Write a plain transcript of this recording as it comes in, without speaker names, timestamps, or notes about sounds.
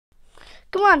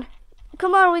Come on.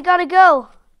 Come on, we gotta go.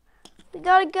 We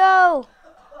gotta go.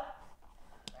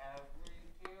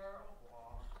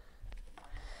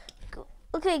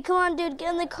 Okay, come on, dude.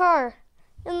 Get in the car.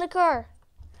 Get in the car.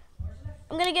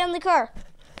 I'm gonna get in the car.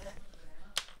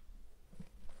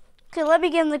 Okay, let me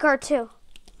get in the car too.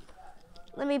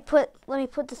 Let me put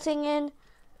the thing in.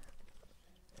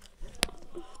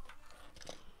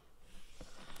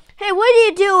 Hey, what are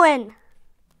you doing?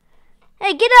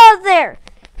 Hey, get out of there.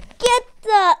 Get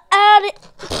the out of...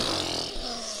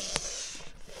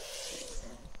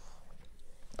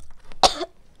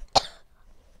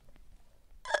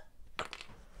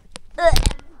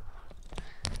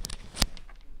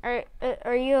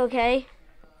 Are you okay?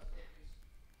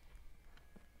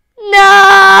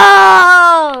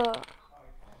 No!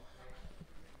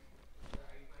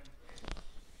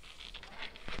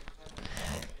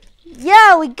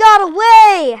 Yeah, we got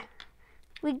away!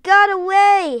 We got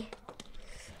away!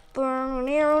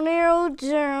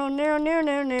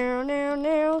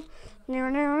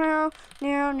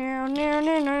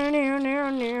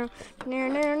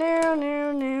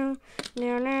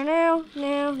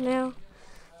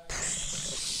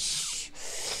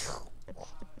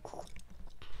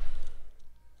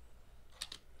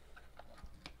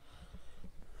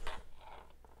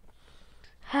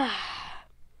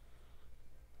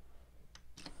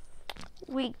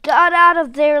 We got out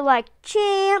of there like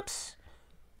champs.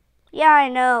 Yeah, I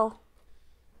know.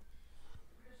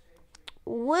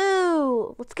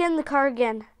 Woo! Let's get in the car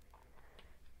again.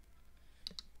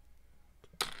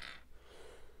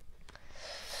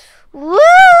 Woo!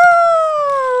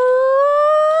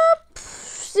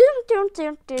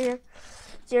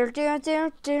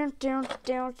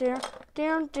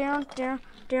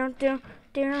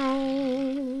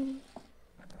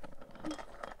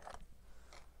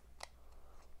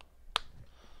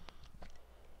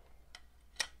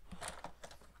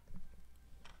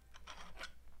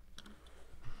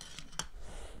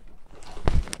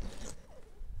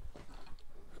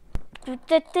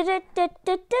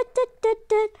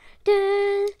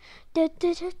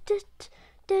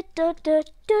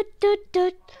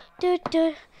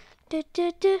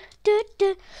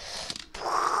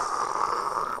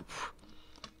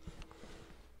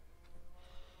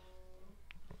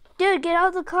 Dude, get out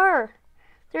of the car.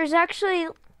 There's actually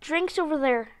drinks over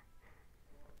there.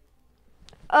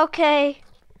 Okay.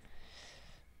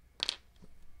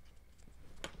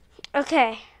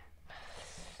 Okay.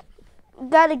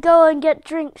 Gotta go and get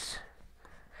drinks.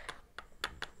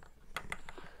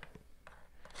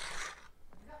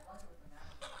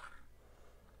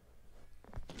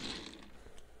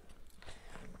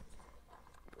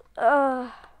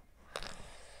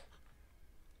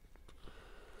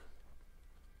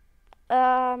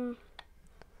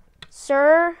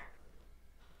 Sir?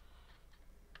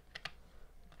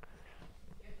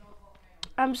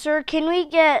 Sir, can we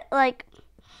get a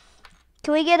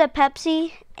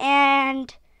Pepsi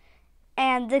and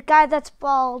the guy that's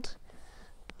bald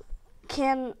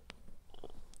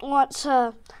wants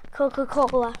a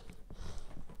Coca-Cola.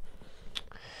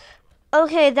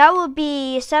 Okay, that would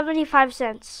be 75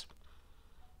 cents.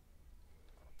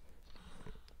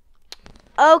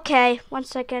 Okay, 1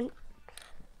 second.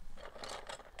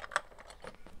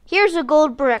 Here's a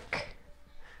gold brick.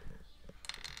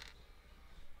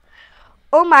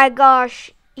 Oh my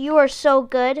gosh, you are so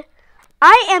good.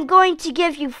 I am going to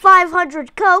give you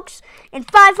 500 Cokes and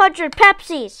 500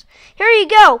 Pepsis. Here you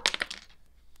go.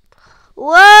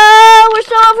 Whoa, we're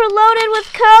so overloaded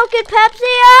with Coke and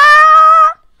Pepsi.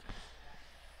 Ah!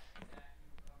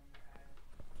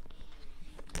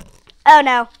 Oh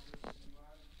no.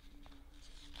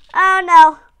 Oh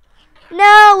no.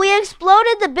 No, we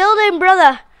exploded the building,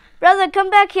 brother. Brother, come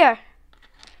back here.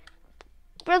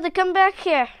 Brother, come back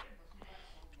here.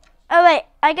 Oh wait,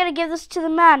 I gotta give this to the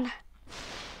man.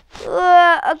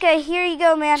 Okay, here you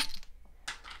go, man.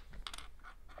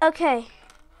 Okay,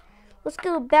 let's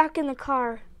go back in the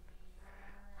car.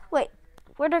 Wait,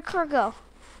 where'd our car go?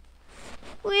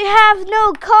 We have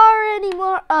no car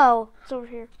anymore. Oh, it's over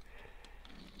here.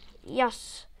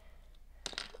 Yes.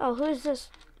 Oh, who is this?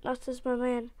 That's just my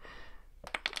man.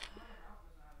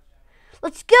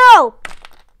 Let's go!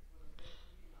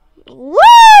 Woo!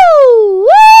 Woo!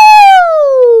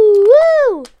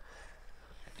 Woo!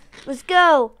 Let's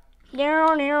go.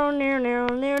 Narrow, narrow, narrow,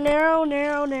 narrow, narrow, narrow,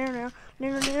 narrow, narrow,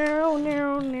 narrow,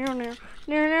 narrow, narrow, narrow,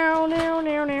 narrow, narrow, narrow,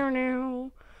 narrow, narrow,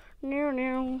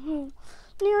 narrow,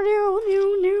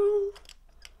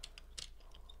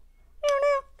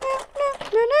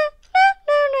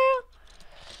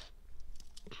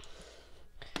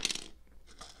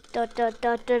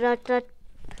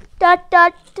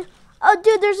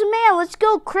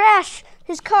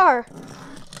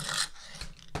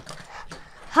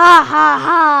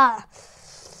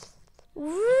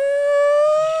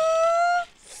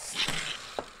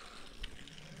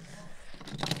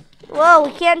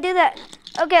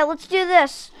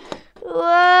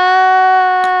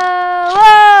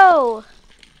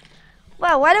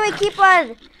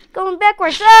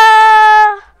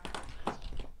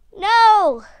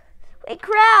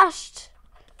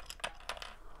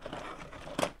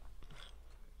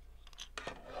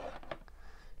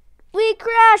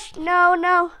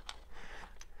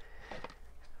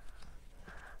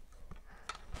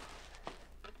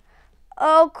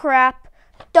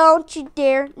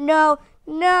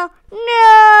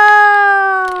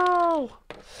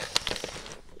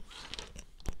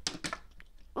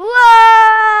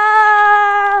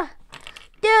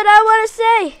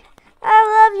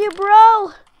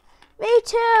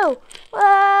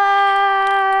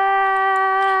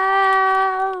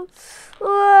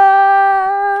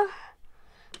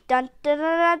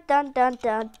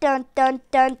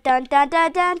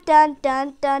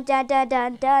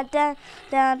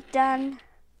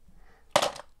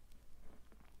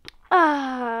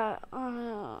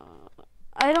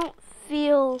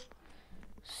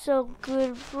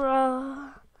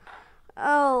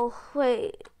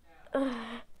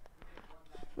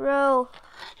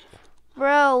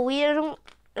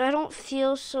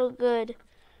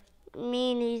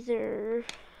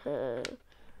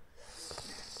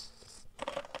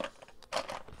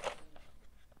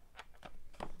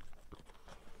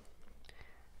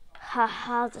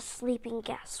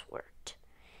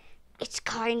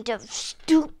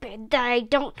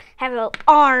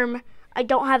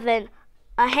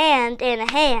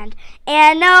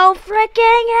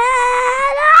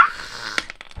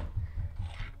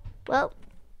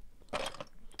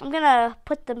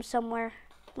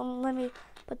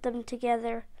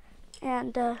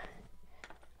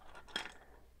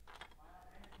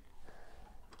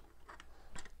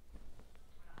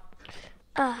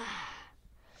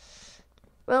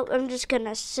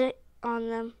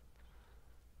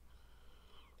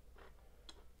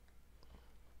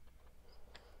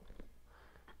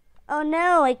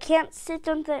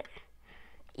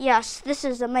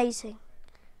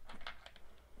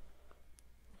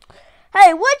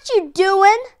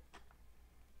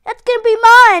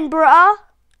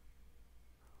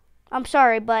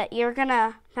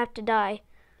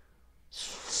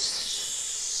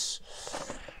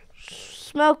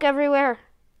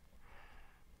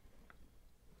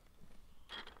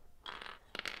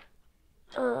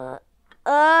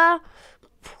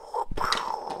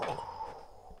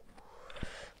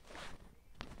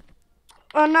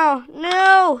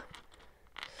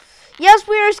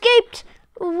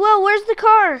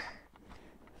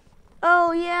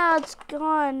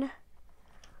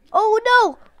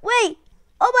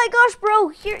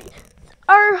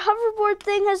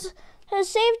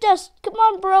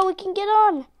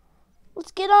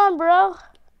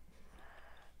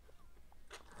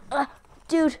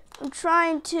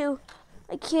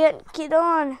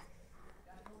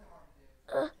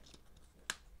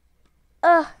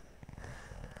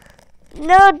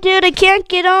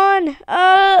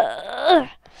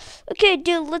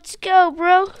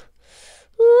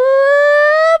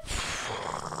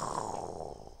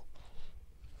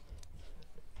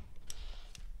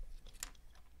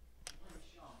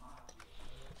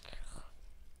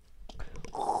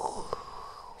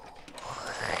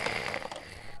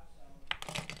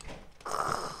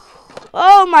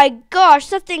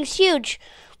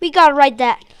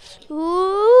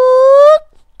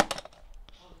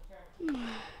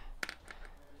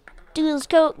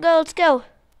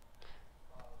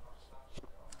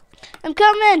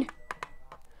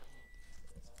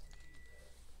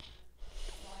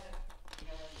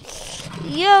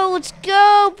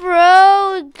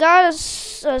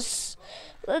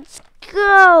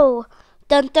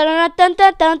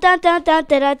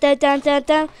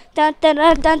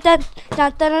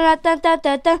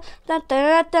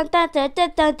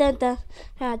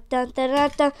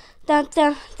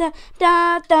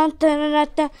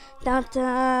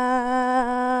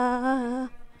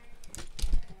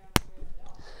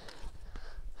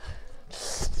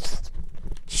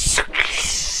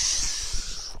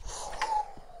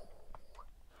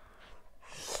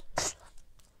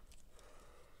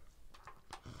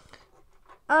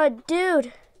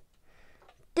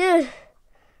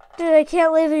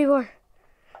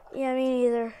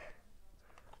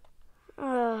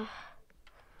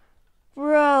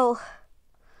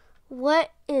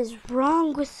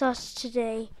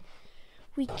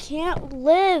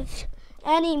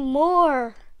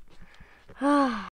 Ah.